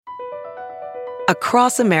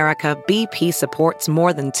Across America, BP supports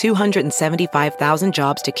more than 275,000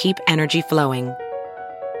 jobs to keep energy flowing.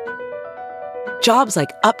 Jobs like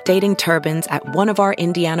updating turbines at one of our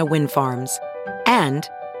Indiana wind farms and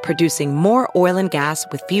producing more oil and gas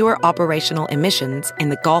with fewer operational emissions in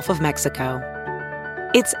the Gulf of Mexico.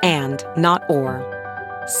 It's and, not or.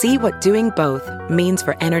 See what doing both means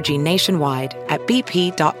for energy nationwide at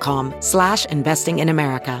bp.com/investing in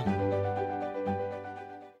America.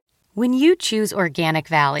 When you choose Organic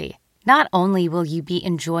Valley, not only will you be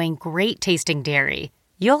enjoying great tasting dairy,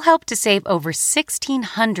 you'll help to save over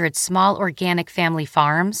 1,600 small organic family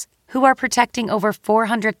farms who are protecting over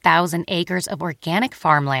 400,000 acres of organic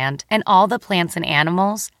farmland and all the plants and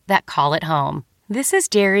animals that call it home. This is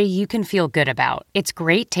dairy you can feel good about. It's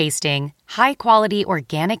great tasting, high-quality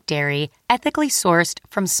organic dairy, ethically sourced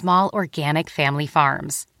from small organic family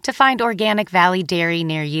farms. To find Organic Valley Dairy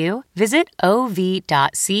near you, visit ov.coop.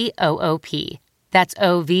 That's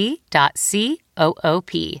ov.coop.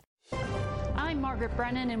 Margaret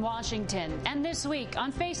Brennan in Washington. And this week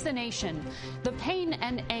on Face the Nation, the pain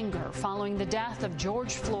and anger following the death of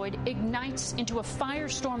George Floyd ignites into a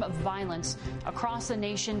firestorm of violence across a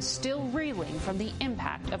nation still reeling from the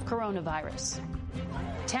impact of coronavirus.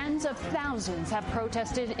 Tens of thousands have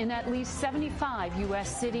protested in at least 75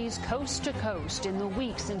 U.S. cities coast to coast in the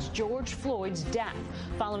week since George Floyd's death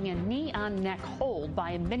following a knee-on-neck hold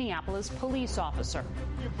by a Minneapolis police officer.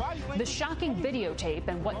 The shocking videotape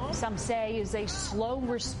and what some say is a slow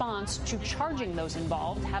response to charging those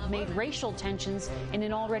involved have made racial tensions in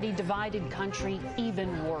an already divided country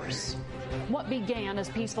even worse. What began as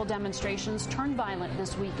peaceful demonstrations turned violent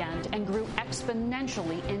this weekend and grew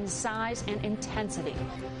exponentially in size and intensity.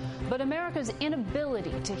 But America's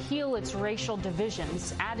inability to heal its racial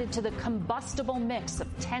divisions added to the combustible mix of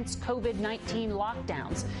tense COVID-19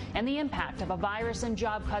 lockdowns and the impact of a virus and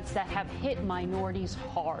job cuts that have hit minorities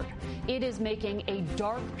hard. It is making a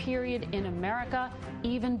dark period in America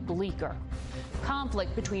even bleaker.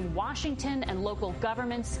 Conflict between Washington and local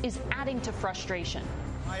governments is adding to frustration.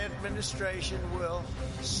 My administration will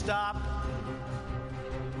stop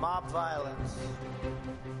mob violence,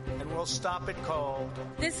 and we'll stop it cold.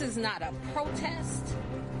 This is not a protest.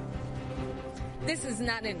 This is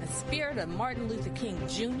not in the spirit of Martin Luther King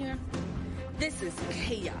Jr. This is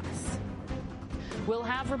chaos. We'll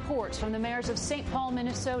have reports from the mayors of St. Paul,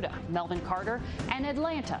 Minnesota, Melvin Carter, and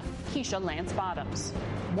Atlanta, Keisha Lance Bottoms.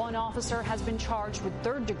 One officer has been charged with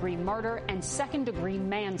third-degree murder and second-degree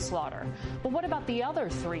manslaughter. But what about the other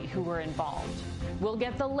three who were involved? We'll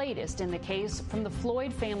get the latest in the case from the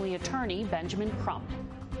Floyd family attorney, Benjamin Crump.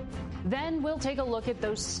 Then we'll take a look at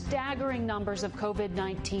those staggering numbers of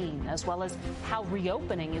COVID-19, as well as how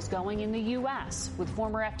reopening is going in the U.S. with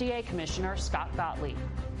former FDA Commissioner Scott Gottlieb.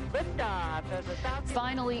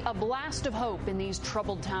 Finally, a blast of hope in these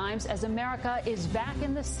troubled times as America is back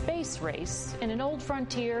in the space race in an old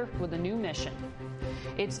frontier with a new mission.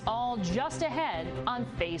 It's all just ahead on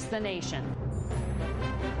Face the Nation.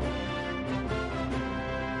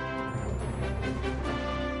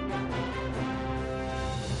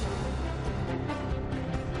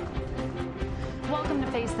 Welcome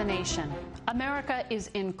to Face the Nation. America is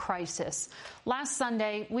in crisis. Last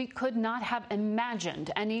Sunday, we could not have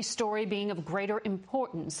imagined any story being of greater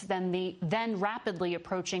importance than the then rapidly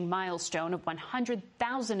approaching milestone of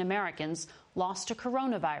 100,000 Americans lost to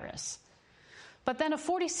coronavirus. But then a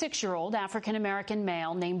 46-year-old African-American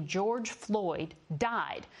male named George Floyd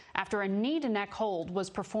died after a knee-to-neck hold was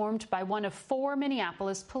performed by one of 4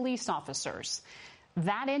 Minneapolis police officers.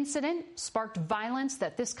 That incident sparked violence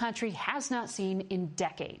that this country has not seen in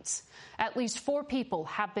decades. At least 4 people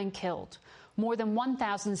have been killed. More than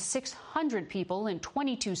 1,600 people in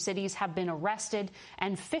 22 cities have been arrested,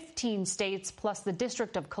 and 15 states plus the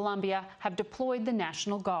District of Columbia have deployed the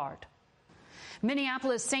National Guard.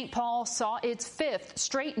 Minneapolis-St. Paul saw its 5th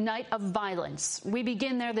straight night of violence. We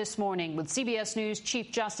begin there this morning with CBS News Chief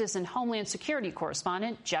Justice and Homeland Security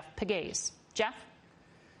correspondent Jeff Pegues. Jeff?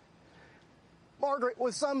 Margaret,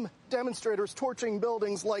 with some demonstrators torching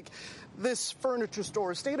buildings like this furniture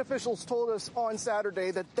store, state officials told us on Saturday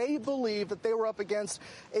that they believe that they were up against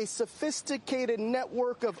a sophisticated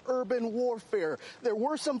network of urban warfare. There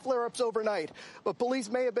were some flare-ups overnight, but police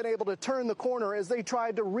may have been able to turn the corner as they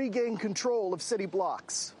tried to regain control of city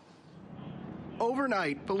blocks.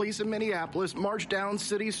 Overnight, police in Minneapolis marched down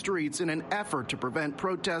city streets in an effort to prevent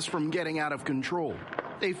protests from getting out of control.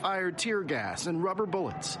 They fired tear gas and rubber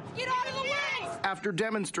bullets. Get out of the way! After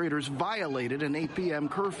demonstrators violated an 8 p.m.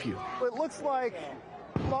 curfew. It looks like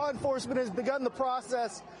law enforcement has begun the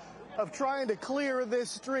process of trying to clear this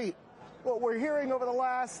street. What we're hearing over the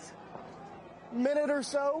last minute or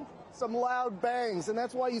so some loud bangs, and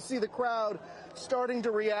that's why you see the crowd starting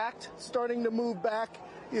to react, starting to move back.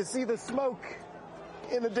 You see the smoke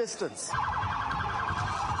in the distance.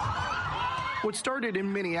 What started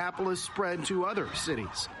in Minneapolis spread to other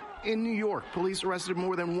cities. In New York, police arrested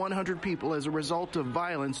more than 100 people as a result of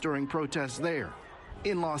violence during protests there.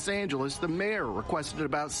 In Los Angeles, the mayor requested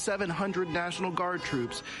about 700 National Guard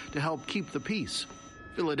troops to help keep the peace.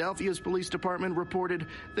 Philadelphia's police department reported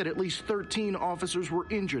that at least 13 officers were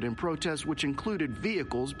injured in protests, which included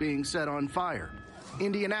vehicles being set on fire.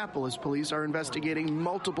 Indianapolis police are investigating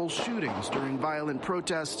multiple shootings during violent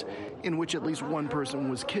protests in which at least one person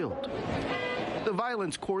was killed. The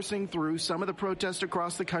violence coursing through some of the protests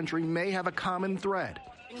across the country may have a common thread.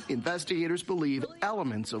 Investigators believe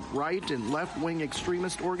elements of right and left-wing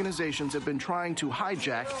extremist organizations have been trying to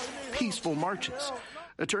hijack peaceful marches.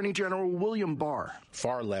 Attorney General William Barr.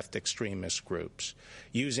 Far-left extremist groups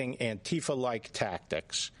using Antifa-like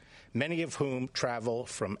tactics, many of whom travel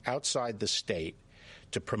from outside the state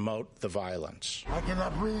to promote the violence. I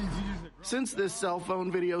cannot breathe. Since this cell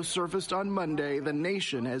phone video surfaced on Monday, the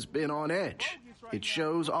nation has been on edge. It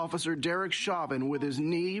shows Officer Derek Chauvin with his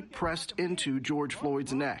knee pressed into George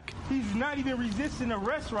Floyd's neck. He's not even resisting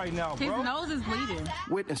arrest right now, bro. His nose is bleeding.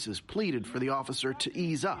 Witnesses pleaded for the officer to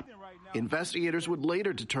ease up. Investigators would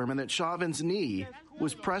later determine that Chauvin's knee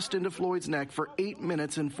was pressed into Floyd's neck for 8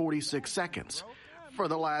 minutes and 46 seconds. For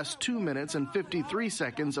the last 2 minutes and 53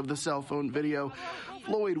 seconds of the cell phone video,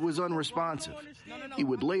 Floyd was unresponsive. He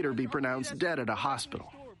would later be pronounced dead at a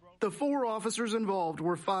hospital. The 4 officers involved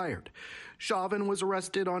were fired. Chauvin was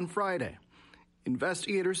arrested on Friday.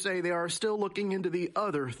 Investigators say they are still looking into the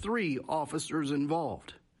other 3 officers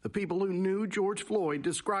involved. The people who knew George Floyd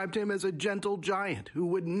described him as a gentle giant who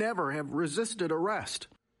would never have resisted arrest.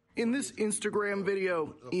 In this Instagram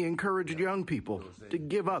video, he encouraged young people to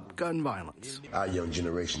give up gun violence. Our young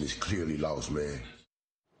generation is clearly lost, man.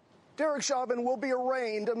 Derek Chauvin will be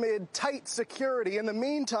arraigned amid tight security. In the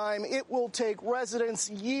meantime, it will take residents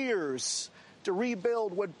years to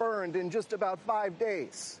rebuild what burned in just about 5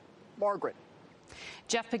 days. Margaret.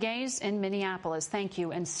 Jeff Pegues in Minneapolis, thank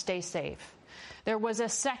you and stay safe. There was a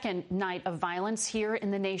second night of violence here in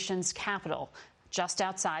the nation's capital, just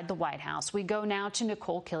outside the White House. We go now to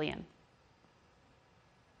Nicole Killian.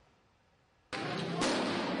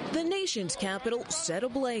 The nation's capital set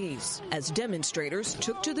ablaze as demonstrators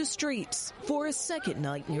took to the streets for a second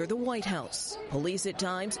night near the White House. Police at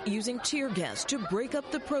times using tear gas to break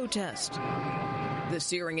up the protest. The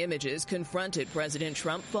searing images confronted President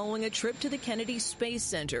Trump following a trip to the Kennedy Space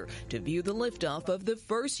Center to view the liftoff of the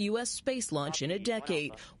first U.S. space launch in a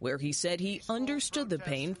decade, where he said he understood the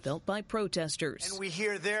pain felt by protesters. And we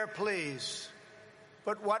hear their pleas.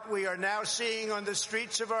 But what we are now seeing on the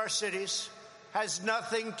streets of our cities has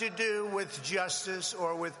nothing to do with justice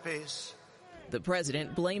or with peace. The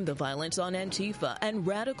president blamed the violence on Antifa and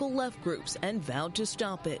radical left groups and vowed to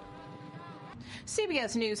stop it.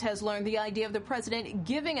 CBS News has learned the idea of the president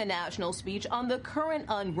giving a national speech on the current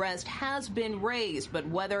unrest has been raised, but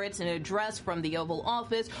whether it's an address from the Oval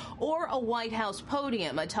Office or a White House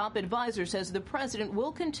podium, a top advisor says the president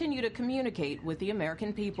will continue to communicate with the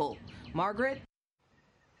American people. Margaret?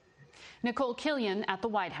 Nicole Killian at the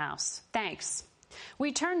White House. Thanks.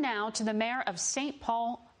 We turn now to the mayor of St.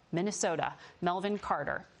 Paul, Minnesota, Melvin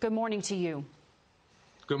Carter. Good morning to you.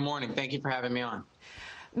 Good morning. Thank you for having me on.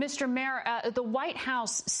 Mr. Mayor, the White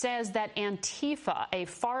House says that Antifa, a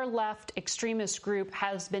far-left extremist group,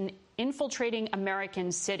 has been infiltrating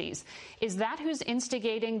American cities. Is that who's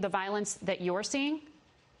instigating the violence that you're seeing?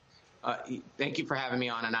 Thank you for having me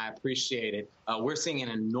on, and I appreciate it. We're seeing an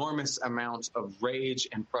enormous amount of rage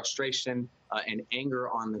and frustration and anger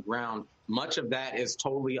on the ground. Much of that is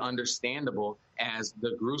totally understandable, as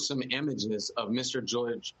the gruesome images of Mr.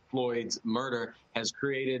 George Floyd's murder has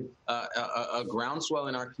created a groundswell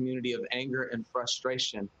in our community of anger and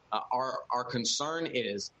frustration. Our concern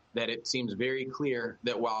is that it seems very clear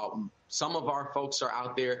that while some of our folks are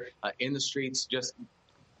out there in the streets just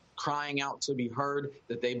crying out to be heard,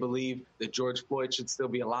 that they believe that George Floyd should still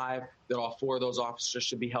be alive, that all 4 of those officers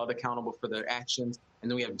should be held accountable for their actions.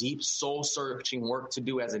 And then we have deep soul-searching work to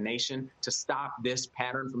do as a nation to stop this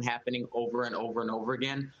pattern from happening over and over and over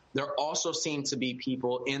again. There also seem to be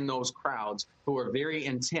people in those crowds who are very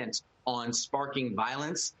intent on sparking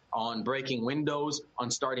violence, on breaking windows,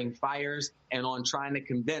 on starting fires, and on trying to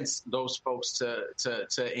convince those folks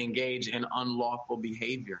to engage in unlawful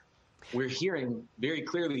behavior. we're hearing very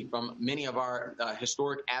clearly from many of our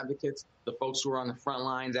historic advocates, the folks who were on the front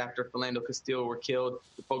lines after Philando Castile were killed,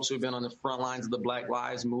 the folks who have been on the front lines of the Black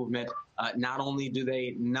Lives Movement. Not only do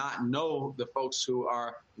they not know the folks who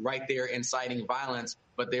are right there inciting violence,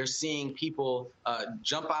 but they're seeing people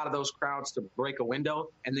jump out of those crowds to break a window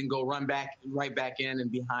and then go right back in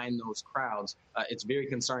and behind those crowds. It's very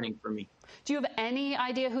concerning for me. Do you have any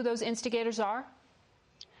idea who those instigators are?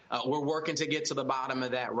 We're working to get to the bottom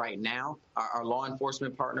of that right now. Our law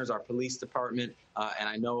enforcement partners, our police department, and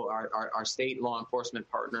I know our state law enforcement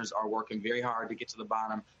partners are working very hard to get to the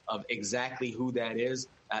bottom of exactly who that is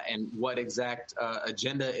and what exact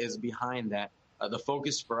agenda is behind that. The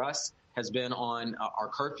focus for us has been on our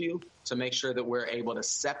curfew to make sure that we're able to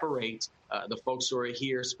separate the folks who are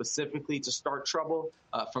here specifically to start trouble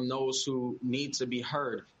from those who need to be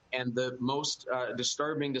heard. And the most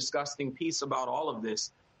disturbing, disgusting piece about all of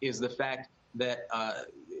this is the fact that,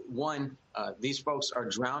 these folks are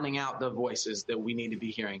drowning out the voices that we need to be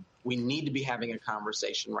hearing. We need to be having a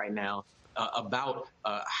conversation right now about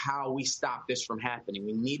how we stop this from happening.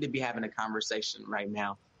 We need to be having a conversation right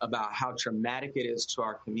now about how traumatic it is to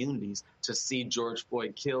our communities to see George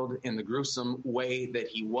Floyd killed in the gruesome way that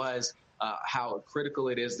he was, how critical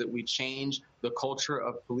it is that we change the culture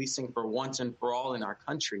of policing for once and for all in our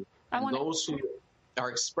country. And those who are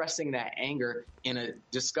expressing that anger in a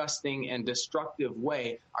disgusting and destructive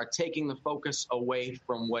way are taking the focus away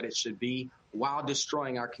from what it should be while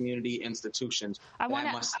destroying our community institutions. I want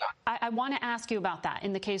to ask you about that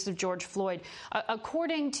in the case of George Floyd.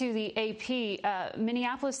 According to the AP,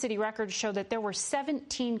 Minneapolis City records show that there were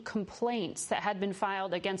 17 complaints that had been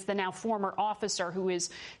filed against the now former officer who is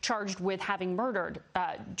charged with having murdered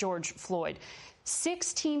George Floyd.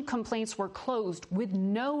 16 complaints were closed with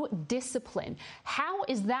no discipline. How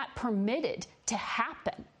is that permitted to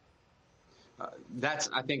happen? That's,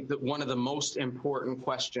 I think, one of the most important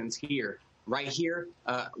questions here. Right here,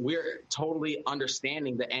 we're totally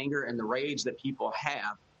understanding the anger and the rage that people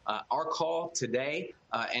have. Our call today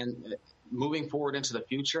and moving forward into the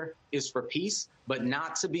future is for peace, but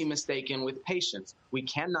not to be mistaken with patience. We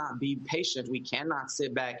cannot be patient. We cannot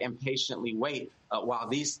sit back and patiently wait while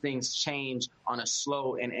these things change on a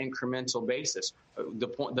slow and incremental basis.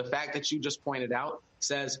 The fact that you just pointed out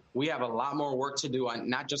says we have a lot more work to do on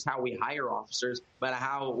not just how we hire officers, but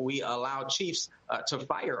how we allow chiefs to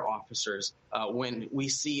fire officers when we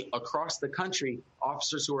see across the country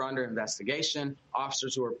officers who are under investigation,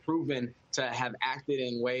 officers who are proven to have acted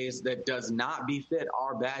in ways that does not befit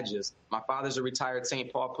our badges. My father's a retired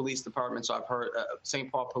St. Paul Police Department, so I've heard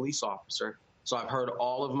St. Paul police officer. So I've heard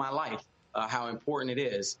all of my life how important it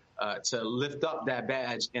is to lift up that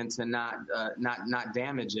badge and to not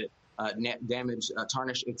damage it,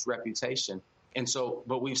 tarnish its reputation. And so,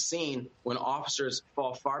 but we've seen when officers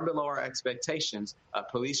fall far below our expectations,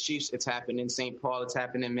 police chiefs, it's happened in St. Paul, it's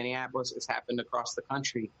happened in Minneapolis, it's happened across the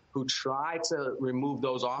country, who try to remove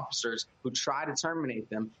those officers, who try to terminate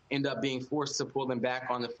them, end up being forced to pull them back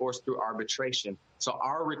on the force through arbitration. So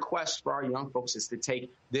our request for our young folks is to take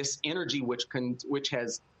this energy, which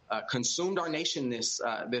has consumed our nation this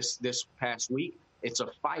past week. It's a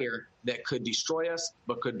fire that could destroy us,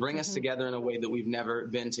 but could bring us together in a way that we've never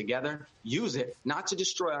been together. Use it not to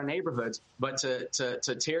destroy our neighborhoods, but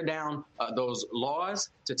to tear down those laws,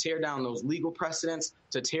 to tear down those legal precedents,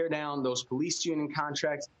 to tear down those police union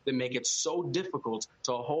contracts that make it so difficult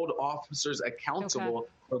to hold officers accountable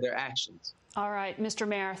for their actions. All right, Mr.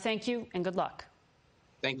 Mayor, thank you and good luck.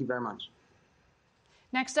 Thank you very much.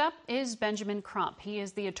 Next up is Benjamin Crump. He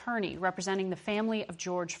is the attorney representing the family of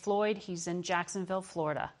George Floyd. He's in Jacksonville,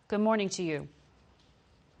 Florida. Good morning to you.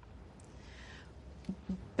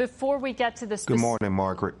 Before we get to the Good morning,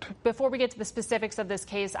 Margaret. Before we get to the specifics of this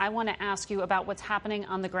case, I want to ask you about what's happening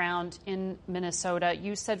on the ground in Minnesota.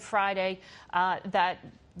 You said Friday that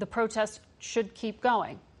the protest should keep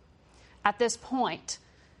going. At this point,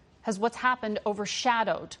 has what's happened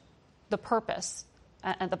overshadowed the purpose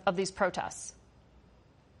of these protests?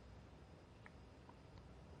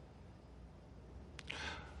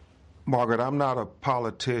 Margaret, I'm not a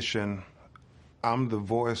politician. I'm the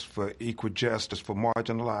voice for equal justice for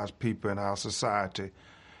marginalized people in our society.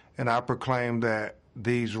 And I proclaim that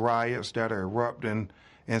these riots that are erupting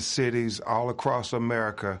in cities all across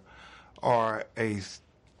America are an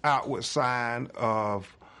outward sign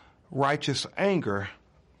of righteous anger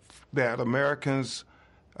that Americans,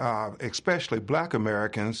 especially Black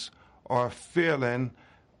Americans, are feeling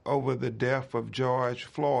over the death of George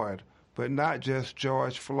Floyd. But not just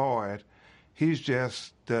George Floyd. He's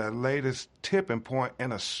just the latest tipping point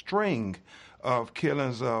in a string of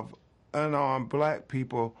killings of unarmed Black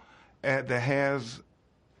people at the hands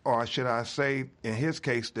or should I say, in his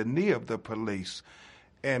case, the knee of the police.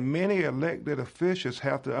 And many elected officials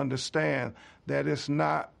have to understand that it's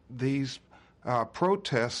not these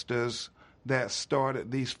protesters that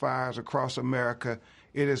started these fires across America.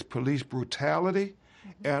 It is police brutality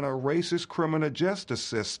and a racist criminal justice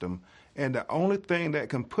system. And the only thing that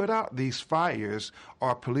can put out these fires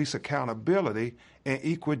are police accountability and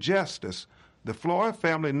equal justice. The Floyd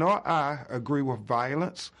family nor I agree with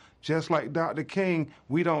violence. Just like Dr. King,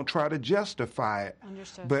 we don't try to justify it.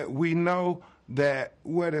 Understood. But we know that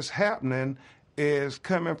what is happening is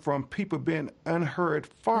coming from people being unheard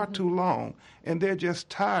far too long, and they're just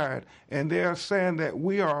tired, and they're saying that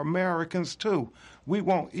we are Americans too. We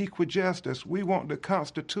want equal justice. We want the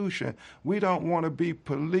Constitution. We don't want to be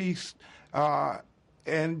policed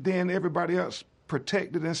and then everybody else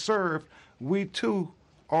protected and served. We too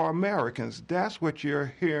are Americans. That's what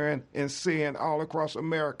you're hearing and seeing all across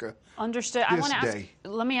America. Understood.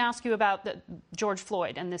 Let me ask you about George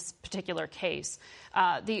Floyd and this particular case.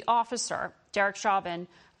 The officer, Derek Chauvin,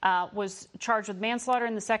 was charged with manslaughter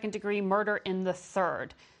in the second degree, murder in the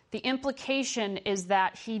third. The implication is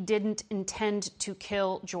that he didn't intend to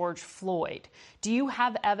kill George Floyd. Do you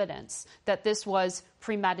have evidence that this was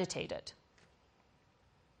premeditated?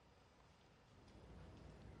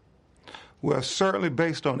 Well, certainly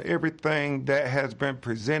based on everything that has been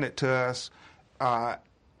presented to us,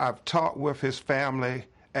 I've talked with his family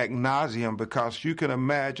ad nauseum, because you can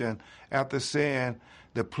imagine after seeing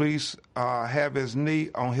the police have his knee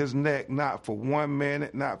on his neck, not for 1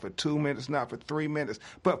 minute, not for 2 minutes, not for 3 minutes,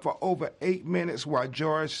 but for over 8 minutes while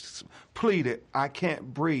George pleaded, "I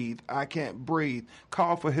can't breathe, I can't breathe,"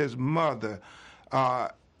 called for his mother.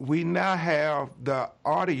 We now have the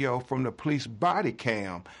audio from the police body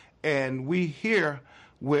cam, and we hear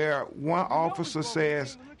where one officer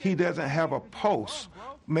says he doesn't have a pulse.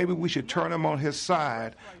 Maybe we should turn him on his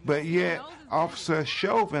side. But yet, Officer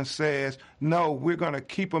Chauvin says, no, we're going to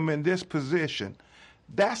keep him in this position.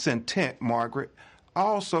 That's intent, Margaret.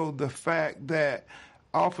 Also, the fact that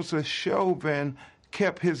Officer Chauvin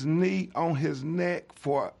kept his knee on his neck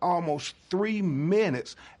for almost 3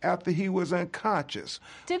 minutes after he was unconscious.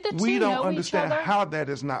 Did the two We don't know understand each other? how that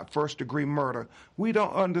is not first-degree murder. We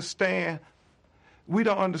don't understand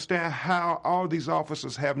how all these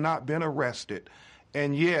officers have not been arrested.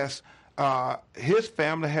 And yes, his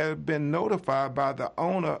family has been notified by the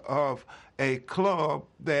owner of a club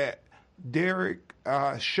that Derek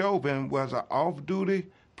Chauvin was an off-duty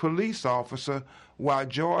police officer while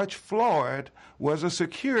George Floyd was a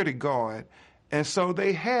security guard. And so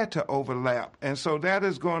they had to overlap. And so that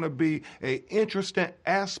is going to be an interesting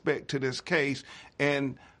aspect to this case,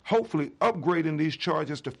 and hopefully upgrading these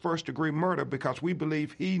charges to first-degree murder, because we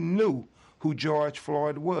believe he knew who George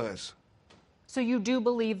Floyd was. So you do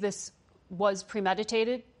believe this was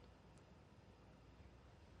premeditated?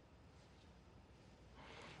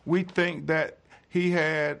 We think that he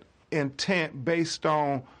had intent based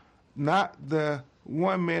on not the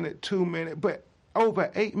 1 minute, 2 minute, but over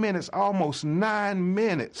 8 minutes, almost 9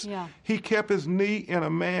 minutes. Yeah. He kept his knee in a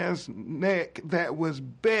man's neck that was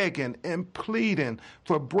begging and pleading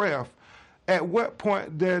for breath. At what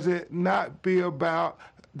point does it not be about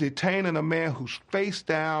detaining a man who's face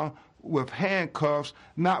down with handcuffs,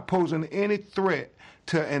 not posing any threat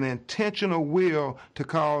to an intentional will to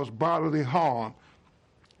cause bodily harm?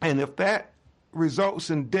 And if that results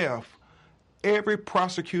in death, every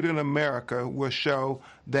prosecutor in America will show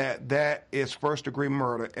that that is first-degree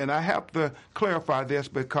murder. And I have to clarify this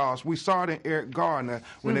because we saw it in Eric Garner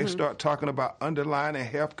when they start talking about underlying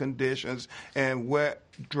health conditions and what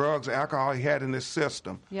drugs, alcohol he had in his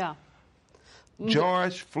system. Yeah.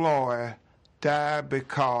 George Floyd died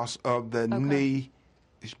because of the knee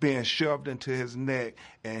being shoved into his neck,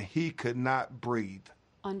 and he could not breathe.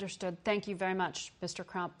 Understood. Thank you very much, Mr.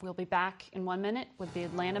 Crump. We'll be back in 1 minute with the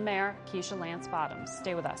Atlanta Mayor, Keisha Lance Bottoms.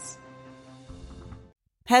 Stay with us.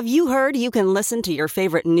 Have you heard you can listen to your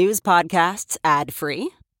favorite news podcasts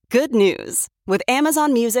ad-free? Good news. With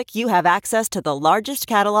Amazon Music, you have access to the largest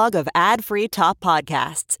catalog of ad-free top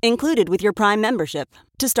podcasts included with your Prime membership.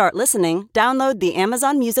 To start listening, download the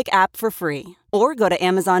Amazon Music app for free or go to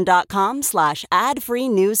amazon.com/ad-free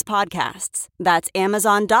news podcasts. That's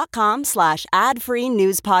amazon.com/ad-free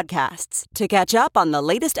news podcasts to catch up on the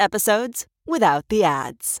latest episodes without the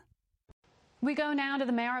ads. We go now to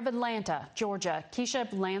the mayor of Atlanta, Georgia, Keisha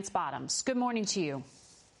Lance Bottoms. Good morning to you.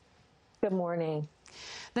 Good morning.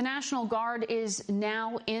 The National Guard is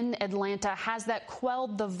now in Atlanta. Has that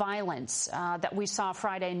quelled the violence that we saw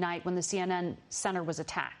Friday night when the CNN Center was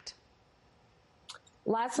attacked?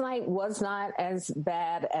 Last night was not as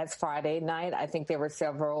bad as Friday night. I think there were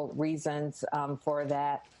several reasons for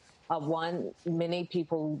that. One, many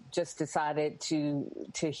people just decided to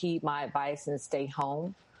heed my advice and stay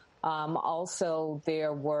home. Also,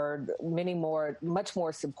 there were much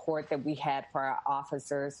more support that we had for our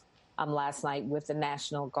officers last night with the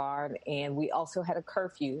National Guard. And we also had a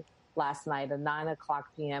curfew last night, a 9:00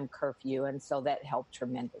 p.m. curfew. And so that helped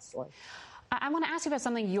tremendously. I want to ask you about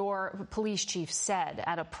something your police chief said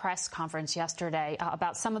at a press conference yesterday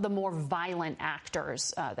about some of the more violent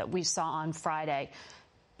actors that we saw on Friday.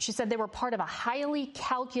 She said they were part of a highly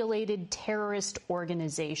calculated terrorist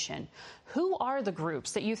organization. Who are the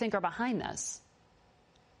groups that you think are behind this?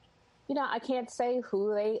 You know, I can't say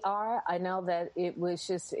who they are. I know that it was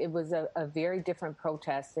a very different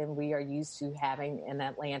protest than we are used to having in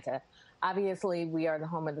Atlanta. Obviously, we are the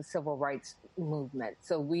home of the civil rights movement,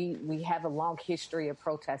 so we have a long history of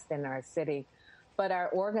protest in our city. But our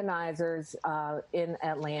organizers in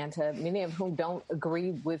Atlanta, many of whom don't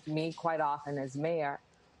agree with me quite often as mayor,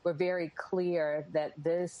 were very clear that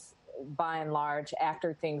this, by and large,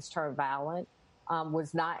 after things turned violent,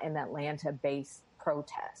 was not an Atlanta-based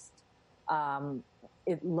protest.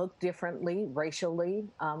 It looked differently racially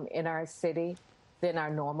in our city than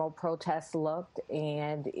our normal protests looked,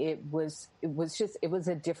 and it was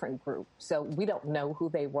a different group. So we don't know who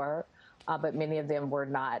they were, but many of them were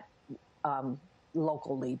not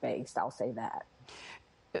locally based. I'll say that.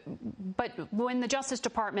 But when the Justice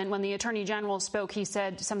Department, when the Attorney General spoke, he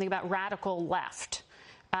said something about radical left.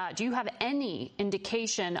 Do you have any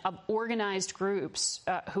indication of organized groups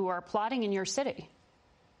who are plotting in your city?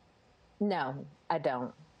 No, I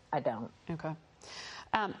don't. Okay.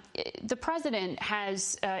 The president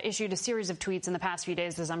has issued a series of tweets in the past few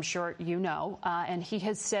days, as I'm sure you know, and he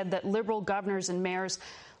has said that liberal governors and mayors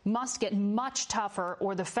must get much tougher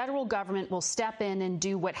or the federal government will step in and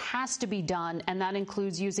do what has to be done, and that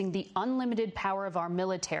includes using the unlimited power of our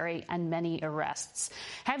military and many arrests.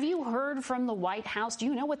 Have you heard from the White House? Do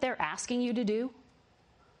you know what they're asking you to do?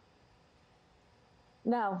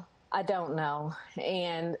 No, I don't know.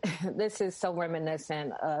 And this is so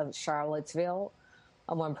reminiscent of Charlottesville,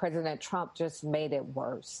 when President Trump just made it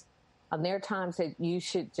worse. There are times that you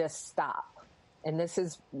should just stop. And this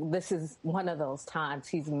is one of those times.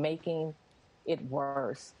 He's making it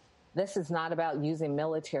worse. This is not about using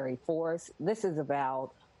military force. This is about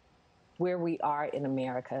where we are in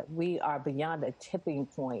America. We are beyond a tipping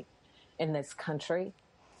point in this country.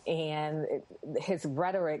 And his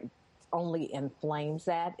rhetoric only inflames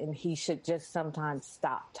that, and he should just sometimes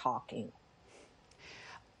stop talking.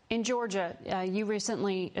 In Georgia, you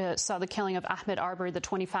recently saw the killing of Ahmaud Arbery, the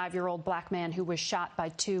 25-year-old black man who was shot by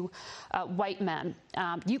two white men.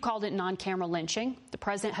 You called it non-camera lynching. The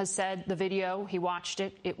president has said the video, he watched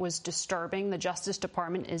it, it was disturbing. The Justice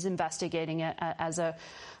Department is investigating it as a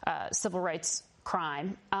civil rights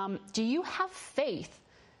crime. Do you have faith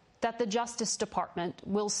that the Justice Department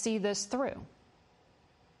will see this through?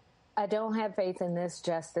 I don't have faith in this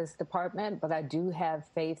Justice Department, but I do have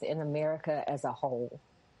faith in America as a whole.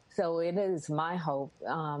 So it is my hope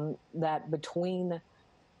that between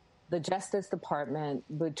the Justice Department,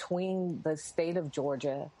 between the state of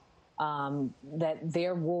Georgia, that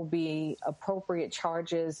there will be appropriate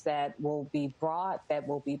charges that will be brought, that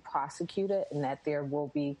will be prosecuted, and that there will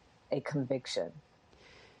be a conviction.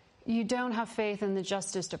 You don't have faith in the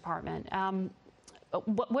Justice Department.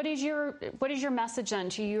 What is your message then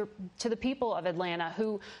to the people of Atlanta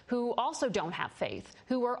who also don't have faith,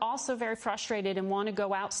 who are also very frustrated and want to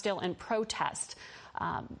go out still and protest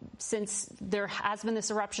since there has been this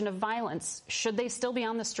eruption of violence? Should they still be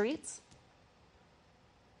on the streets?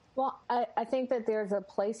 Well, I think that there's a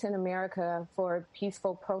place in America for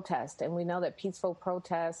peaceful protest, and we know that peaceful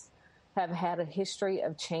protests have had a history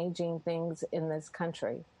of changing things in this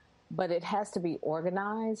country. But it has to be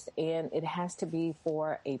organized, and it has to be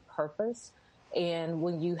for a purpose. And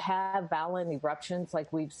when you have violent eruptions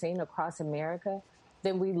like we've seen across America,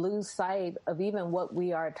 then we lose sight of even what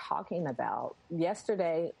we are talking about.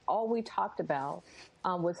 Yesterday, all we talked about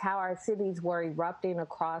was how our cities were erupting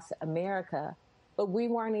across America, but we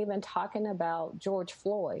weren't even talking about George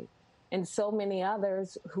Floyd and so many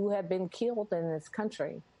others who have been killed in this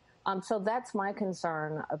country. So that's my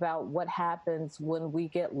concern about what happens when we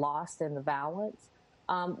get lost in the violence.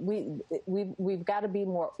 We've got to be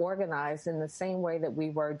more organized in the same way that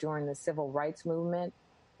we were during the civil rights movement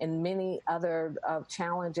and many other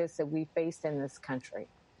challenges that we faced in this country.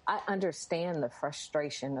 I understand the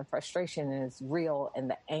frustration. The frustration is real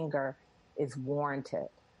and the anger is warranted.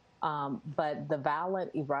 But the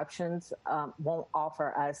violent eruptions won't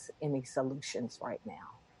offer us any solutions right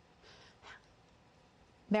now.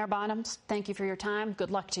 Mayor Bottoms, thank you for your time. Good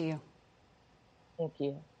luck to you. Thank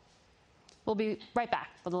you. We'll be right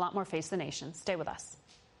back with a lot more Face the Nation. Stay with us.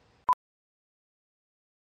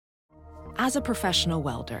 As a professional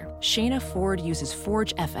welder, Shayna Ford uses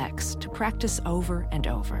Forge FX to practice over and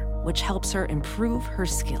over, which helps her improve her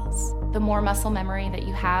skills. The more muscle memory that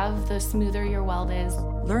you have, the smoother your weld is.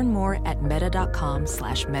 Learn more at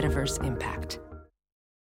meta.com/metaverseimpact.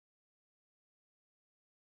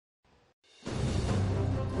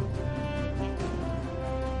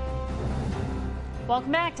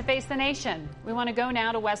 Welcome back to Face the Nation. We want to go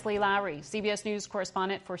now to Wesley Lowery, CBS News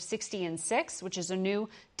correspondent for 60 in 6, which is a new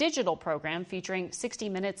digital program featuring 60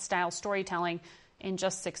 Minutes style storytelling in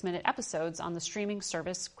just 6-minute episodes on the streaming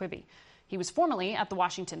service Quibi. He was formerly at the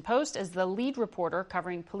Washington Post as the lead reporter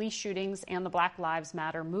covering police shootings and the Black Lives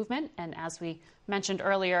Matter movement. And as we mentioned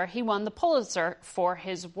earlier, he won the Pulitzer for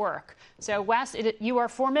his work. So, Wes, you are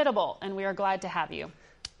formidable, and we are glad to have you.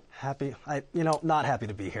 Not happy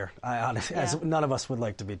to be here. I honestly, as none of us would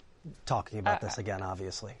like to be talking about this again,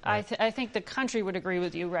 obviously. Right? I think the country would agree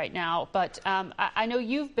with you right now. But I know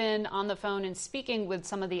you've been on the phone and speaking with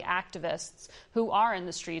some of the activists who are in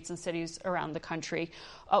the streets and cities around the country.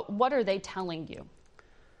 What are they telling you?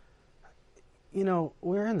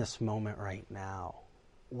 We're in this moment right now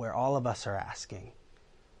where all of us are asking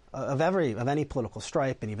of any political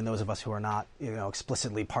stripe, and even those of us who are not,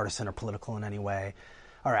 explicitly partisan or political in any way,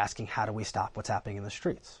 are asking, how do we stop what's happening in the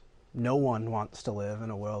streets? No one wants to live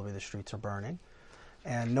in a world where the streets are burning,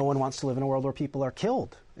 and no one wants to live in a world where people are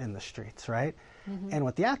killed in the streets, right? Mm-hmm. And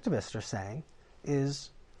what the activists are saying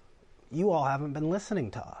is, you all haven't been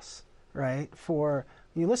listening to us, right?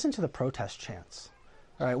 You listen to the protest chants,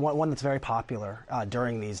 right? One that's very popular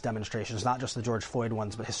during these demonstrations, not just the George Floyd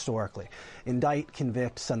ones, but historically. Indict,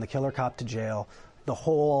 convict, send the killer cop to jail. The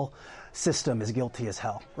whole system is guilty as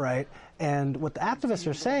hell, right? And what the activists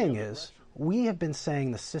are saying is, we have been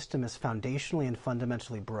saying the system is foundationally and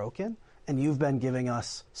fundamentally broken, and you've been giving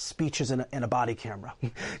us speeches in a body camera.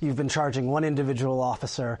 You've been charging one individual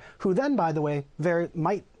officer, who then, by the way,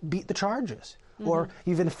 might beat the charges. Mm-hmm. Or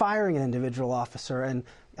you've been firing an individual officer, and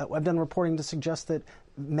I've done reporting to suggest that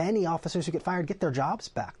many officers who get fired get their jobs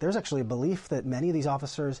back. There's actually a belief that many of these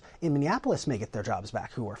officers in Minneapolis may get their jobs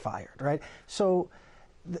back who were fired, right? So,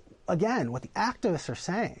 again, what the activists are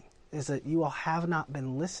saying is that you all have not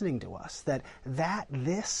been listening to us, that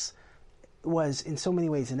this was in so many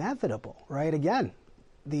ways inevitable, right? Again,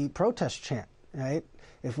 the protest chant, right?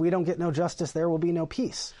 If we don't get no justice, there will be no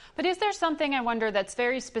peace. But is there something, I wonder, that's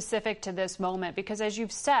very specific to this moment? Because as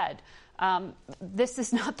you've said, this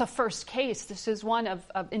is not the first case. This is one of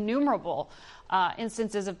innumerable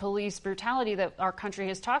instances of police brutality that our country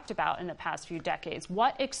has talked about in the past few decades.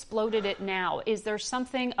 What exploded it now? Is there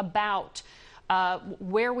something about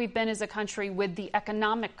where we've been as a country with the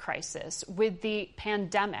economic crisis, with the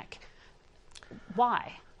pandemic?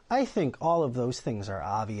 Why? I think all of those things are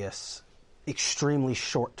obvious, extremely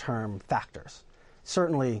short-term factors.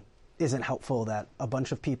 Certainly isn't helpful that a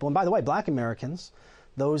bunch of people, and by the way, Black Americans,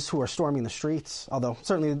 those who are storming the streets, although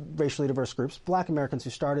certainly racially diverse groups, Black Americans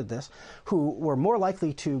who started this, who were more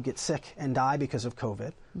likely to get sick and die because of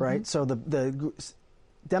COVID, right? So the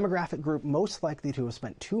demographic group most likely to have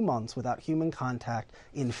spent 2 months without human contact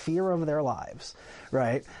in fear of their lives,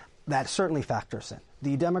 right? That certainly factors in.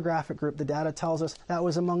 The demographic group, the data tells us, that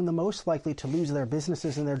was among the most likely to lose their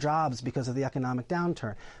businesses and their jobs because of the economic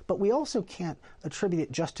downturn. But we also can't attribute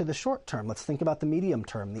it just to the short term. Let's think about the medium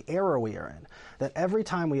term, the era we are in. That every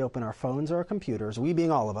time we open our phones or our computers, we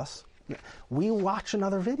being all of us, we watch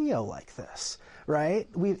another video like this, right?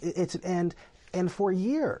 And for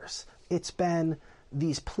years, it's been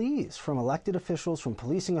these pleas from elected officials, from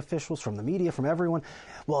policing officials, from the media, from everyone.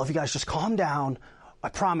 Well, if you guys just calm down, I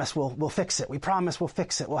promise we'll fix it. We promise we'll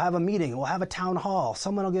fix it. We'll have a meeting. We'll have a town hall.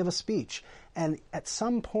 Someone will give a speech. And at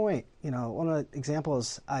some point, one of the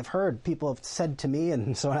examples I've heard people have said to me,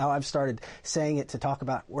 and so now I've started saying it to talk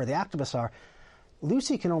about where the activists are,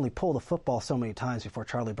 Lucy can only pull the football so many times before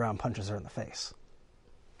Charlie Brown punches her in the face.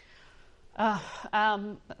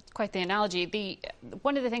 Quite the analogy.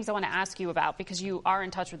 One of the things I want to ask you about, because you are in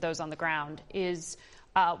touch with those on the ground, is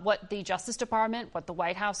what the Justice Department, what the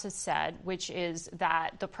White House has said, which is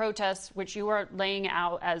that the protests, which you are laying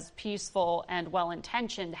out as peaceful and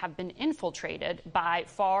well-intentioned, have been infiltrated by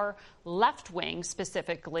far left-wing,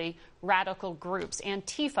 specifically radical groups.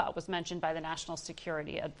 Antifa was mentioned by the National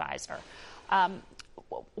Security Advisor.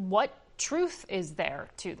 What truth is there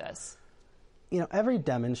to this? Every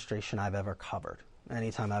demonstration I've ever covered,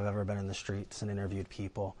 anytime I've ever been in the streets and interviewed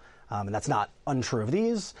people, and that's not untrue of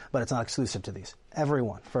these, but it's not exclusive to these.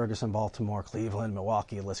 Everyone, Ferguson, Baltimore, Cleveland,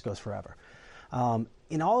 Milwaukee, the list goes forever.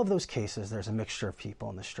 In all of those cases, there's a mixture of people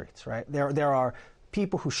in the streets, right? There are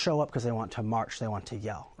people who show up because they want to march, they want to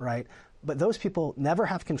yell, right? But those people never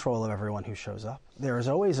have control of everyone who shows up. There is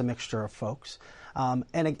always a mixture of folks. And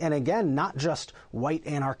again, not just white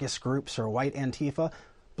anarchist groups or white Antifa,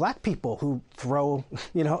 black people who throw,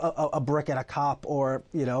 a brick at a cop or,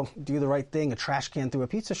 do the right thing, a trash can through a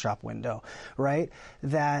pizza shop window, right?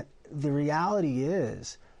 That the reality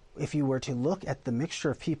is, if you were to look at the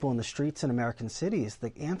mixture of people in the streets in American cities,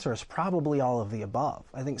 the answer is probably all of the above.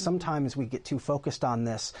 I think sometimes we get too focused on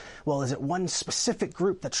this. Well, is it one specific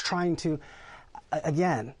group that's trying to,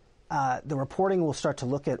 again, the reporting will start to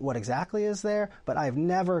look at what exactly is there, but I've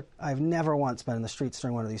never once been in the streets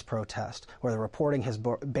during one of these protests where the reporting has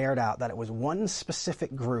bared out that it was one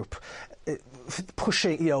specific group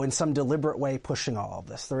pushing, in some deliberate way pushing all of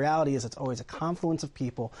this. The reality is it's always a confluence of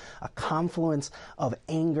people, a confluence of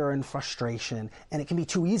anger and frustration, and it can be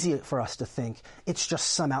too easy for us to think it's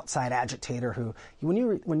just some outside agitator who,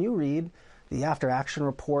 when you read the after-action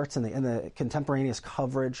reports and the contemporaneous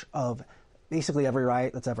coverage of basically every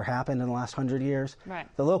riot that's ever happened in the last 100 years. Right.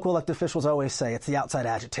 The local elected officials always say it's the outside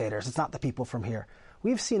agitators. It's not the people from here.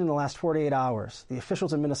 We've seen in the last 48 hours, the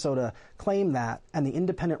officials in Minnesota claim that, and the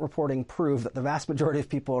independent reporting proved that the vast majority of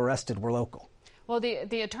people arrested were local. Well,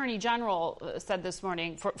 the Attorney General said this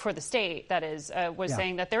morning, for the state, that is, was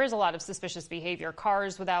saying that there is a lot of suspicious behavior,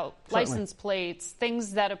 cars without license plates,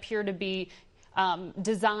 things that appear to be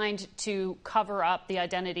designed to cover up the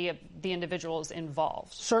identity of the individuals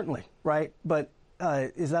involved. Certainly, right? But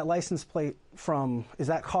is that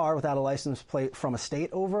car without a license plate from a state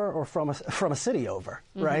over or from a city over,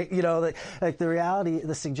 right? Like the reality,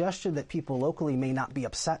 the suggestion that people locally may not be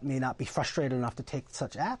upset, may not be frustrated enough to take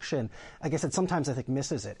such action, I guess it sometimes I think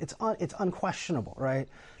misses it. It's unquestionable, right?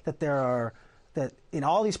 That in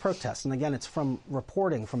all these protests, and again, it's from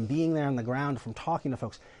reporting, from being there on the ground, from talking to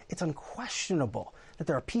folks, it's unquestionable that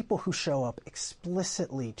there are people who show up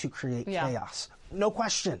explicitly to create chaos. No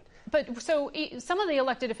question. But so some of the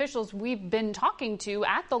elected officials we've been talking to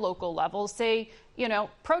at the local level say,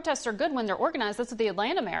 protests are good when they're organized. That's what the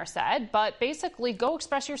Atlanta mayor said. But basically, go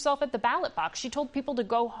express yourself at the ballot box. She told people to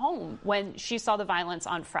go home when she saw the violence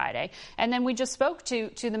on Friday. And then we just spoke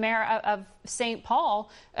to the mayor of St.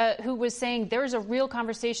 Paul, who was saying there's a real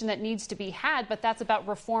conversation that needs to be had, but that's about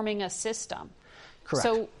reforming a system. Correct.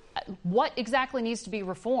 So what exactly needs to be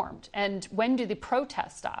reformed? And when do the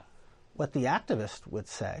protests stop? What the activist would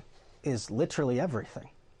say is literally everything,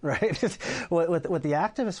 right? What the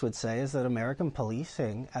activists would say is that American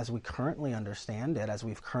policing, as we currently understand it, as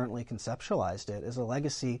we've currently conceptualized it, is a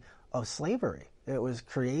legacy of slavery. It was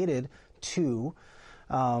created to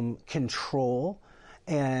control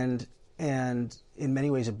and in many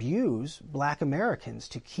ways abuse Black Americans,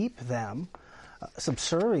 to keep them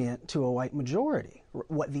subservient to a white majority.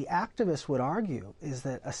 What the activists would argue is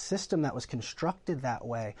that a system that was constructed that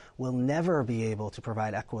way will never be able to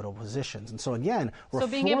provide equitable positions. And so again,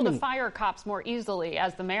 being able to fire cops more easily,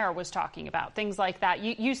 as the mayor was talking about, things like that,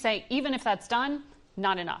 you say even if that's done,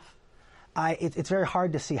 not enough. It's very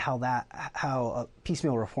hard to see how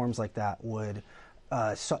piecemeal reforms like that would,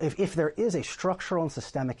 if there is a structural and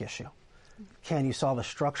systemic issue, can you solve a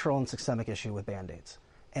structural and systemic issue with Band-Aids?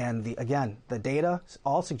 And the data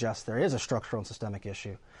all suggests there is a structural and systemic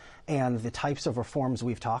issue. And the types of reforms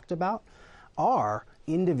we've talked about are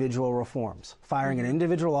individual reforms, firing an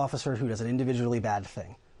individual officer who does an individually bad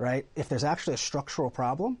thing, right? If there's actually a structural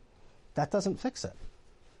problem, that doesn't fix it.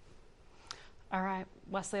 All right.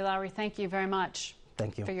 Wesley Lowery, thank you very much.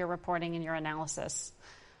 Thank you for your reporting and your analysis.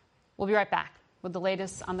 We'll be right back with the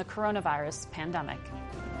latest on the coronavirus pandemic.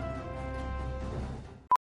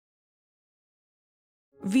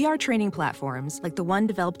 VR training platforms, like the one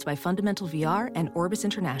developed by Fundamental VR and Orbis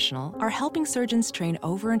International, are helping surgeons train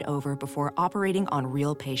over and over before operating on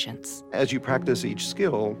real patients. As you practice each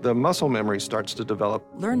skill, the muscle memory starts to develop.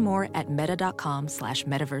 Learn more at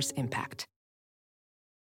meta.com/metaverseimpact.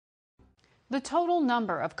 The total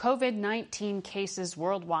number of COVID-19 cases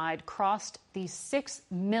worldwide crossed the 6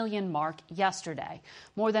 million mark yesterday.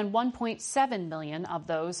 More than 1.7 million of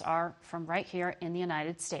those are from right here in the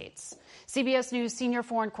United States. CBS News senior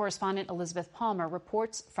foreign correspondent Elizabeth Palmer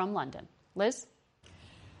reports from London. Liz?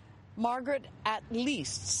 Margaret, at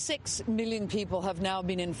least 6 million people have now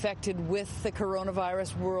been infected with the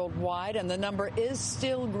coronavirus worldwide, and the number is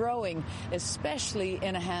still growing, especially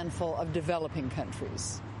in a handful of developing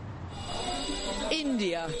countries.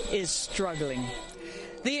 India is struggling.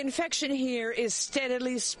 The infection here is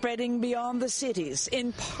steadily spreading beyond the cities,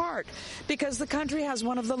 in part because the country has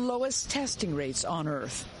one of the lowest testing rates on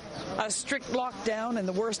Earth. A strict lockdown in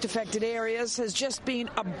the worst affected areas has just been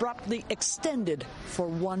abruptly extended for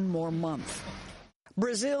one more month.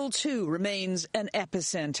 Brazil, too, remains an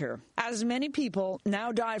epicenter, as many people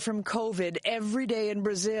now die from COVID every day in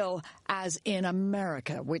Brazil as in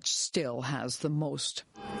America, which still has the most.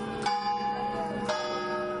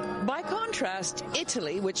 By contrast,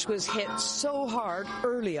 Italy, which was hit so hard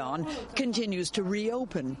early on, continues to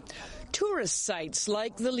reopen. Tourist sites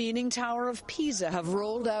like the Leaning Tower of Pisa have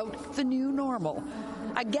rolled out the new normal,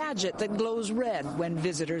 a gadget that glows red when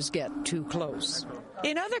visitors get too close.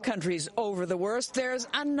 In other countries over the worst, there's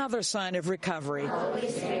another sign of recovery.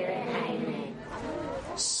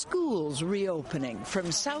 Schools reopening,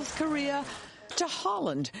 from South Korea to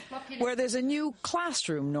Holland, where there's a new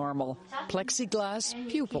classroom normal, plexiglass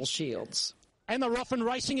pupil shields. And the Ruffin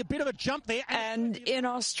racing, a bit of a jump there. And in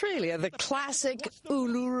Australia, the classic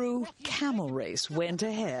Uluru camel race went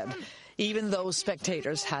ahead, even though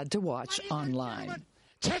spectators had to watch online.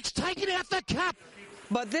 Tech's taking out the cup.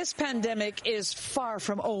 But this pandemic is far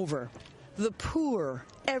from over. The poor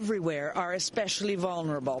everywhere are especially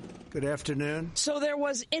vulnerable. Good afternoon. So there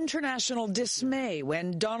was international dismay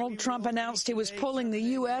when Donald Trump announced he was pulling the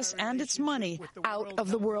U.S. and its money out of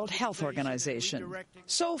the World Health Organization.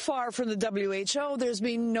 So far from the WHO, there's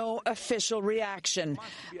been no official reaction,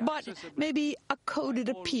 but maybe a coded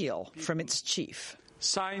appeal from its chief.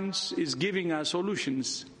 Science is giving us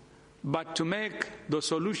solutions, but to make the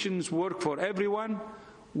solutions work for everyone,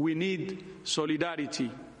 we need solidarity.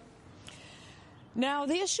 Now,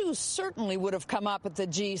 the issue certainly would have come up at the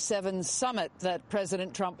G7 summit that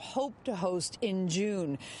President Trump hoped to host in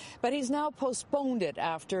June. But he's now postponed it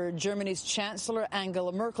after Germany's Chancellor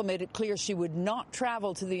Angela Merkel made it clear she would not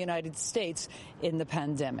travel to the United States in the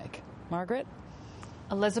pandemic. Margaret?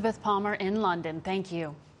 Elizabeth Palmer in London. Thank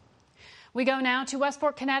you. We go now to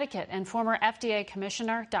Westport, Connecticut, and former FDA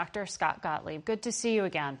Commissioner Dr. Scott Gottlieb. Good to see you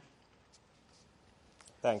again.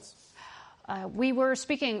 Thanks. We were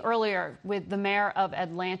speaking earlier with the mayor of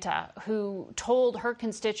Atlanta, who told her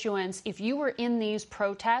constituents, if you were in these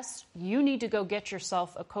protests, you need to go get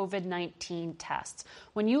yourself a COVID-19 test.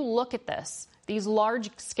 When you look at this, these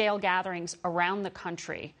large-scale gatherings around the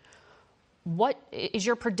country, what is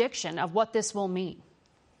your prediction of what this will mean?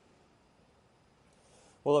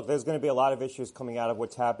 Well, look, there's going to be a lot of issues coming out of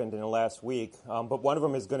what's happened in the last week, but one of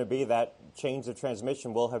them is going to be that chains of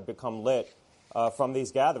transmission will have become lit from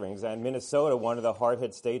these gatherings. And Minnesota, one of the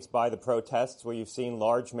hard-hit states by the protests where you've seen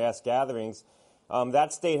large mass gatherings,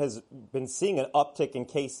 that state has been seeing an uptick in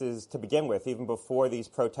cases to begin with. Even before these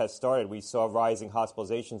protests started, we saw rising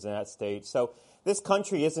hospitalizations in that state. So this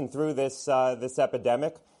country isn't through this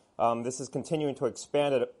epidemic. This is continuing to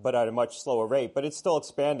expand, but at a much slower rate. But it's still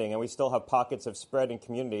expanding, and we still have pockets of spread in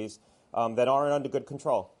communities that aren't under good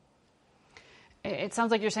control. It sounds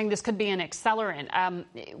like you're saying this could be an accelerant.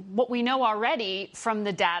 What we know already from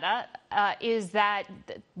the data is that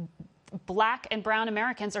Black and brown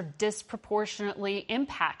Americans are disproportionately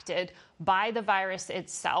impacted by the virus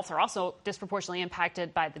itself. They're also disproportionately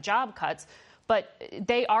impacted by the job cuts, but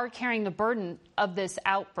they are carrying the burden of this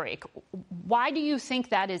outbreak. Why do you think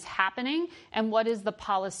that is happening, and what is the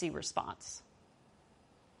policy response?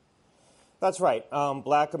 That's right.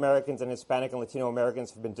 Black Americans and Hispanic and Latino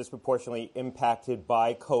Americans have been disproportionately impacted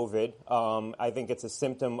by COVID. I think it's a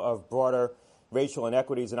symptom of broader racial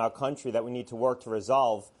inequities in our country that we need to work to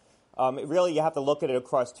resolve. Really, you have to look at it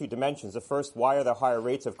across two dimensions. The first, why are there higher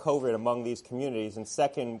rates of COVID among these communities? And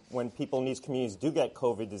second, when people in these communities do get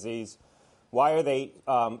COVID disease, why are they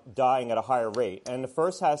dying at a higher rate? And the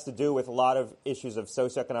first has to do with a lot of issues of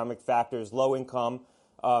socioeconomic factors, low income,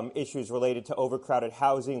 issues related to overcrowded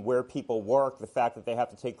housing, where people work, the fact that they have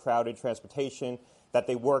to take crowded transportation, that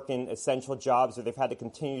they work in essential jobs, that they've had to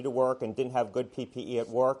continue to work and didn't have good PPE at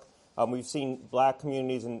work. We've seen black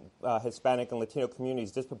communities and Hispanic and Latino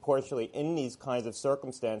communities disproportionately in these kinds of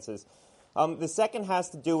circumstances. The second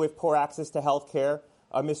has to do with poor access to health care,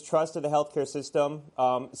 mistrust of the healthcare system,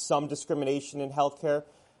 some discrimination in healthcare.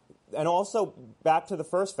 And also, back to the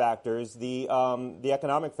first factors, the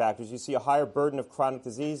economic factors. You see a higher burden of chronic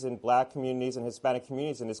disease in black communities and Hispanic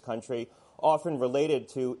communities in this country, often related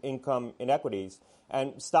to income inequities.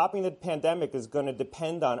 And stopping the pandemic is going to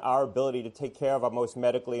depend on our ability to take care of our most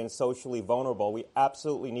medically and socially vulnerable. We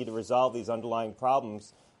absolutely need to resolve these underlying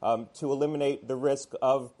problems to eliminate the risk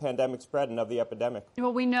of pandemic spread and of the epidemic.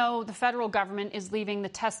 Well, we know the federal government is leaving the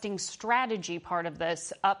testing strategy part of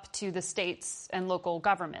this up to the states and local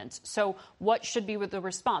governments. So what should be with the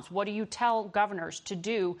response? What do you tell governors to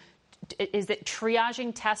do? Is it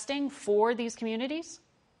triaging testing for these communities?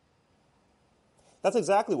 That's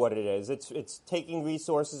exactly what it is. It's taking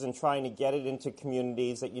resources and trying to get it into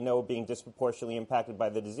communities that you know are being disproportionately impacted by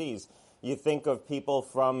the disease. You think of people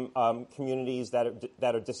from communities that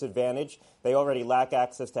are disadvantaged. They already lack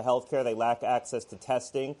access to health care. They lack access to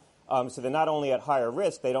testing. So they're not only at higher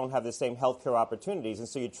risk, they don't have the same health care opportunities. And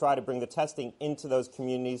so you try to bring the testing into those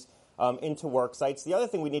communities, into work sites. The other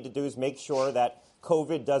thing we need to do is make sure that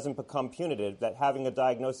COVID doesn't become punitive, that having a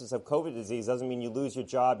diagnosis of COVID disease doesn't mean you lose your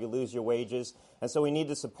job, you lose your wages. And so we need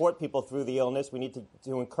to support people through the illness. We need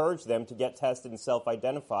to encourage them to get tested and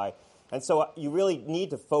self-identify. And so you really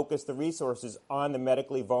need to focus the resources on the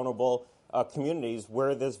medically vulnerable communities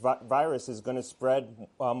where this virus is going to spread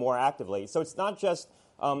more actively. So it's not just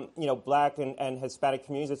Black and Hispanic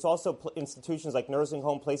communities. It's also institutions like nursing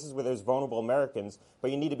home, places where there's vulnerable Americans,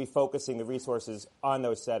 but you need to be focusing the resources on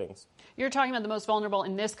those settings. You're talking about the most vulnerable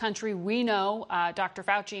in this country. We know Dr.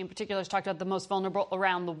 Fauci in particular has talked about the most vulnerable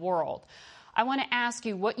around the world. I want to ask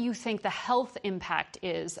you what you think the health impact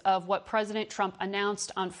is of what President Trump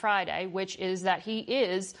announced on Friday, which is that he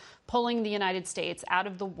is pulling the United States out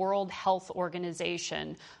of the World Health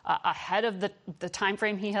Organization ahead of the time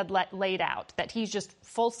frame he had laid out, that he's just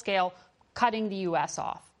full-scale cutting the U.S.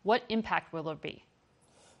 off. What impact will there be?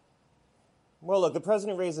 Well, look, the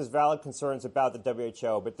president raises valid concerns about the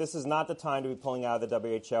WHO, but this is not the time to be pulling out of the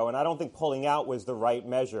WHO, and I don't think pulling out was the right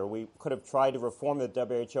measure. We could have tried to reform the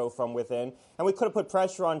WHO from within, and we could have put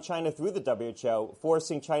pressure on China through the WHO,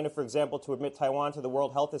 forcing China, for example, to admit Taiwan to the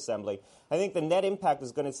World Health Assembly. I think the net impact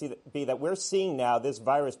is going to be that we're seeing now this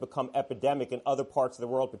virus become epidemic in other parts of the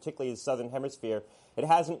world, particularly the Southern Hemisphere. It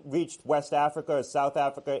hasn't reached West Africa or South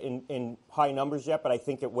Africa in high numbers yet, but I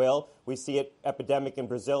think it will. We see it epidemic in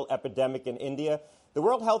Brazil, epidemic in India. The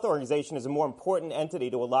World Health Organization is a more important entity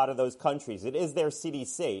to a lot of those countries. It is their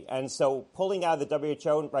CDC. And so pulling out of the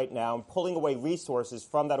WHO right now and pulling away resources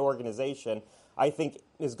from that organization, I think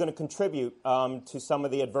is going to contribute to some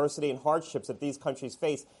of the adversity and hardships that these countries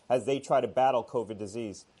face as they try to battle COVID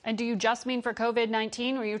disease. And do you just mean for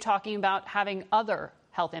COVID-19, or are you talking about having other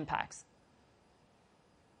health impacts?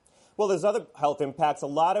 Well, there's other health impacts. A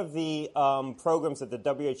lot of the programs that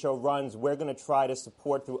the WHO runs, we're going to try to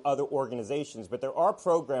support through other organizations. But there are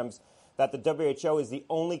programs that the WHO is the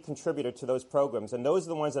only contributor to those programs, and those are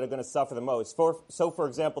the ones that are going to suffer the most. So, for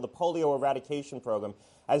example, the polio eradication program,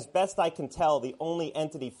 as best I can tell, the only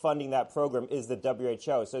entity funding that program is the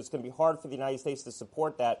WHO. So it's going to be hard for the United States to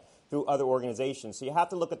support that through other organizations. So you have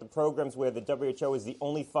to look at the programs where the WHO is the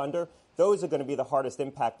only funder. Those are going to be the hardest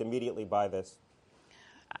impact immediately by this.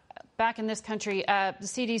 Back in this country, the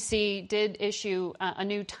CDC did issue a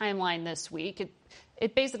new timeline this week.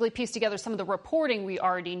 It basically pieced together some of the reporting we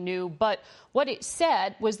already knew, but what it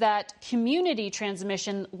said was that community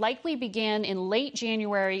transmission likely began in late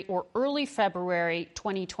January or early February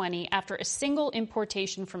 2020 after a single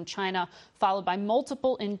importation from China, followed by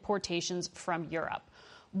multiple importations from Europe.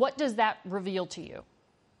 What does that reveal to you?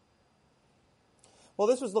 Well,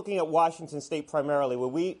 this was looking at Washington State primarily, where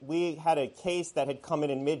we had a case that had come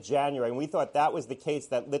in mid-January, and we thought that was the case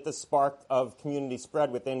that lit the spark of community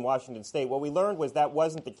spread within Washington State. What we learned was that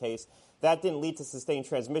wasn't the case. That didn't lead to sustained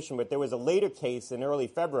transmission, but there was a later case in early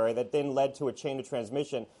February that then led to a chain of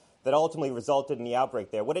transmission that ultimately resulted in the outbreak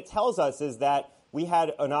there. What it tells us is that we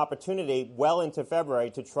had an opportunity well into February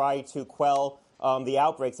to try to quell the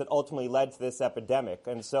outbreaks that ultimately led to this epidemic.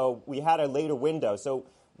 And so we had a later window. So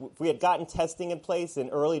if we had gotten testing in place in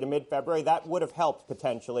early to mid-February, that would have helped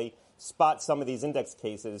potentially spot some of these index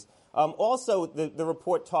cases. Also, the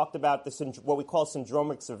report talked about what we call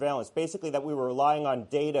syndromic surveillance, basically that we were relying on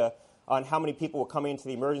data on how many people were coming into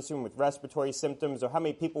the emergency room with respiratory symptoms or how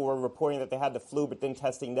many people were reporting that they had the flu but then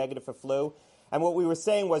testing negative for flu. And what we were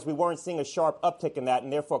saying was we weren't seeing a sharp uptick in that,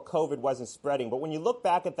 and therefore COVID wasn't spreading. But when you look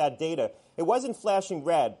back at that data, it wasn't flashing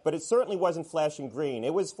red, but it certainly wasn't flashing green.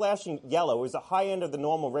 It was flashing yellow. It was the high end of the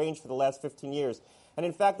normal range for the last 15 years. And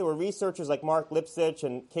in fact, there were researchers like Mark Lipsitch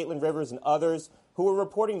and Caitlin Rivers and others who were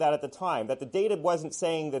reporting that at the time, that the data wasn't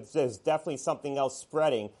saying that there's definitely something else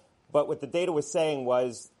spreading, but what the data was saying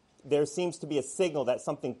was there seems to be a signal that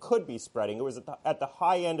something could be spreading. It was at the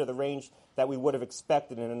high end of the range that we would have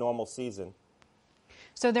expected in a normal season.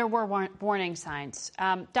 So there were warning signs.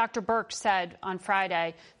 Dr. Birx said on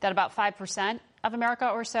Friday that about 5% of America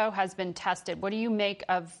or so has been tested. What do you make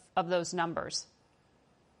of those numbers?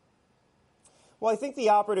 Well, I think the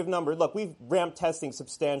operative number, look, we've ramped testing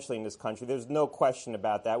substantially in this country. There's no question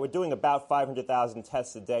about that. We're doing about 500,000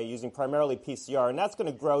 tests a day using primarily PCR, and that's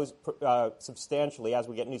going to grow substantially as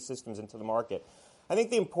we get new systems into the market. I think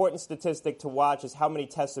the important statistic to watch is how many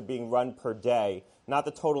tests are being run per day, not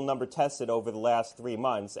the total number tested over the last 3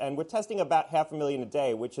 months. And we're testing about 500,000 a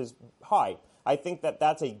day, which is high. I think that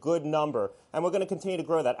that's a good number, and we're going to continue to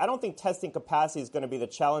grow that. I don't think testing capacity is going to be the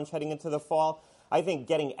challenge heading into the fall. I think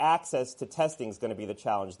getting access to testing is going to be the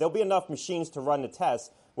challenge. There'll be enough machines to run the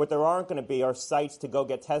tests. What there aren't going to be are sites to go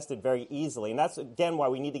get tested very easily. And that's, again, why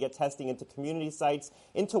we need to get testing into community sites,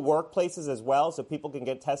 into workplaces as well, so people can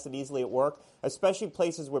get tested easily at work, especially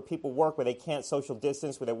places where people work where they can't social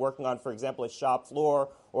distance, where they're working on, for example, a shop floor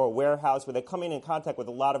or a warehouse, where they're coming in contact with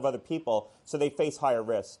a lot of other people, so they face higher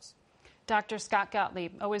risks. Dr. Scott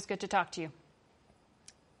Gottlieb, always good to talk to you.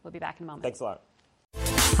 We'll be back in a moment. Thanks a lot.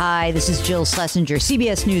 Hi, this is Jill Schlesinger,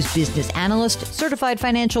 CBS News business analyst, certified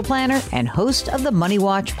financial planner, and host of the Money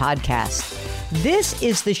Watch podcast. This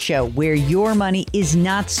is the show where your money is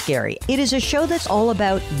not scary. It is a show that's all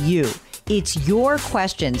about you. It's your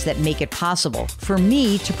questions that make it possible for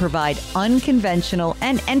me to provide unconventional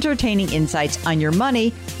and entertaining insights on your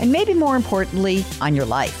money, and maybe more importantly, on your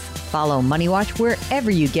life. Follow Money Watch wherever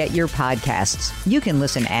you get your podcasts. You can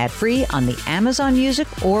listen ad-free on the Amazon Music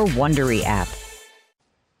or Wondery app.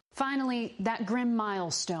 Finally, that grim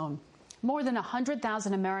milestone. More than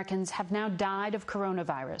 100,000 Americans have now died of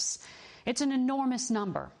coronavirus. It's an enormous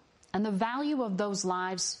number, and the value of those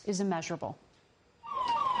lives is immeasurable.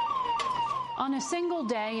 On a single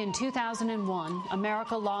day in 2001,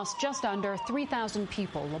 America lost just under 3,000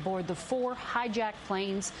 people aboard the 4 hijacked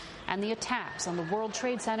planes and the attacks on the World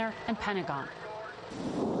Trade Center and Pentagon.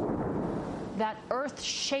 That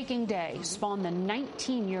earth-shaking day spawned the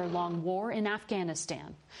 19-year-long war in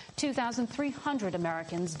Afghanistan. 2,300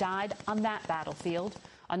 Americans died on that battlefield.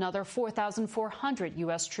 Another 4,400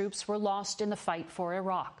 U.S. troops were lost in the fight for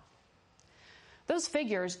Iraq. Those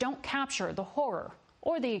figures don't capture the horror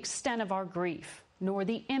or the extent of our grief, nor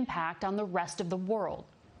the impact on the rest of the world.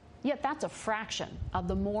 Yet that's a fraction of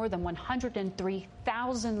the more than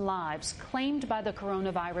 103,000 lives claimed by the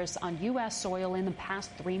coronavirus on U.S. soil in the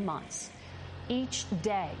past 3 months. Each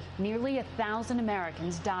day, nearly 1,000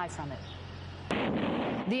 Americans die from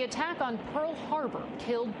it. The attack on Pearl Harbor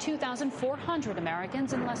killed 2,400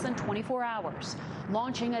 Americans in less than 24 hours,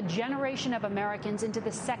 launching a generation of Americans into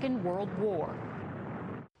the Second World War.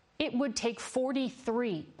 It would take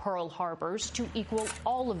 43 Pearl Harbors to equal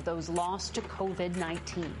all of those lost to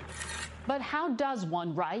COVID-19. But how does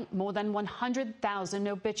one write more than 100,000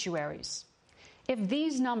 obituaries? If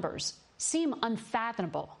these numbers seem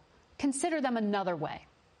unfathomable, consider them another way.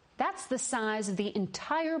 That's the size of the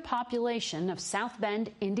entire population of South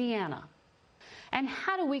Bend, Indiana. And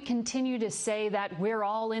how do we continue to say that we're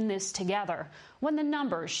all in this together when the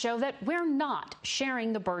numbers show that we're not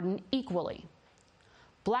sharing the burden equally?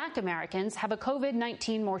 Black Americans have a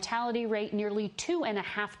COVID-19 mortality rate nearly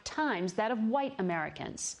 2.5 times that of white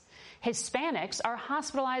Americans. Hispanics are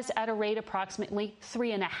hospitalized at a rate approximately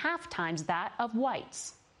 3.5 times that of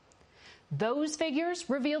whites. Those figures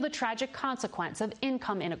reveal the tragic consequence of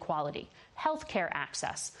income inequality, health care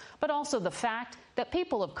access, but also the fact that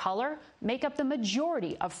people of color make up the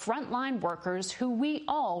majority of frontline workers who we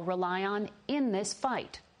all rely on in this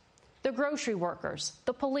fight. The grocery workers,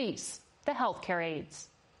 the police, the health care aides.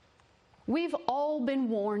 We've all been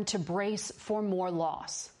warned to brace for more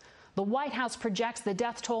loss. The White House projects the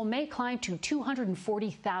death toll may climb to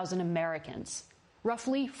 240,000 Americans.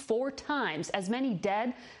 Roughly 4 times as many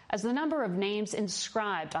dead as the number of names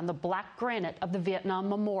inscribed on the black granite of the Vietnam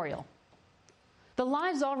Memorial. The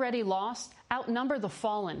lives already lost outnumber the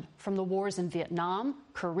fallen from the wars in Vietnam,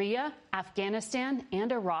 Korea, Afghanistan,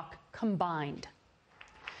 and Iraq combined.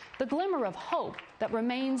 The glimmer of hope that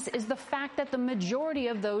remains is the fact that the majority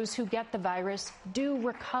of those who get the virus do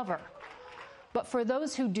recover. But for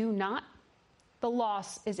those who do not, the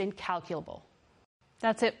loss is incalculable.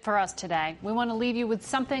 That's it for us today. We want to leave you with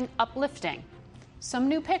something uplifting. Some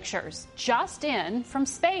new pictures just in from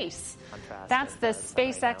space. That's the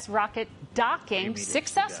SpaceX rocket docking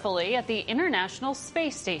successfully at the International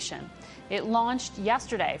Space Station. It launched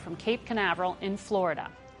yesterday from Cape Canaveral in Florida.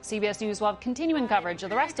 CBS News will have continuing coverage of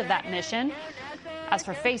the rest of that mission. As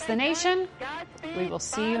for Face the Nation, we will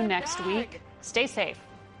see you next week. Stay safe.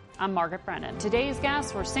 I'm Margaret Brennan. Today's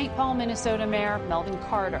guests were St. Paul, Minnesota Mayor Melvin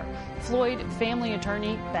Carter, Floyd family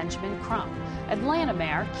attorney Benjamin Crump, Atlanta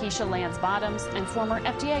Mayor Keisha Lance Bottoms, and former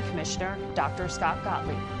FDA Commissioner Dr. Scott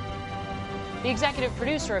Gottlieb. The executive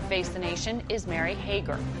producer of Face the Nation is Mary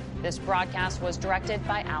Hager. This broadcast was directed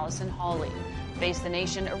by Allison Hawley. Face the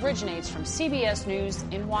Nation originates from CBS News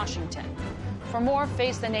in Washington. For more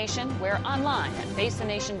Face the Nation, we're online at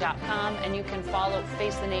facethenation.com, and you can follow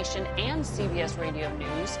Face the Nation and CBS Radio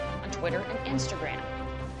News on Twitter and Instagram.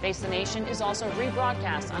 Face the Nation is also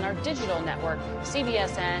rebroadcast on our digital network,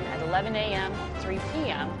 CBSN, at 11 a.m., 3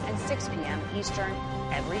 p.m., and 6 p.m. Eastern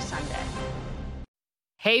every Sunday.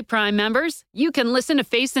 Hey, Prime members, you can listen to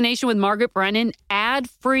Face the Nation with Margaret Brennan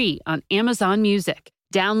ad-free on Amazon Music.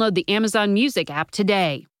 Download the Amazon Music app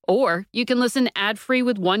today. Or you can listen ad-free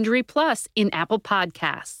with Wondery Plus in Apple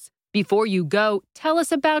Podcasts. Before you go, tell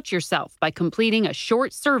us about yourself by completing a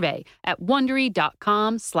short survey at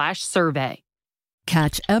Wondery.com/survey.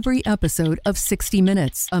 Catch every episode of 60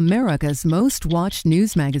 Minutes, America's most watched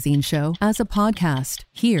news magazine show, as a podcast.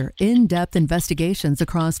 Hear in-depth investigations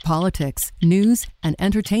across politics, news, and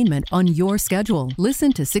entertainment on your schedule.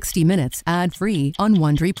 Listen to 60 Minutes ad-free on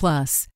Wondery Plus.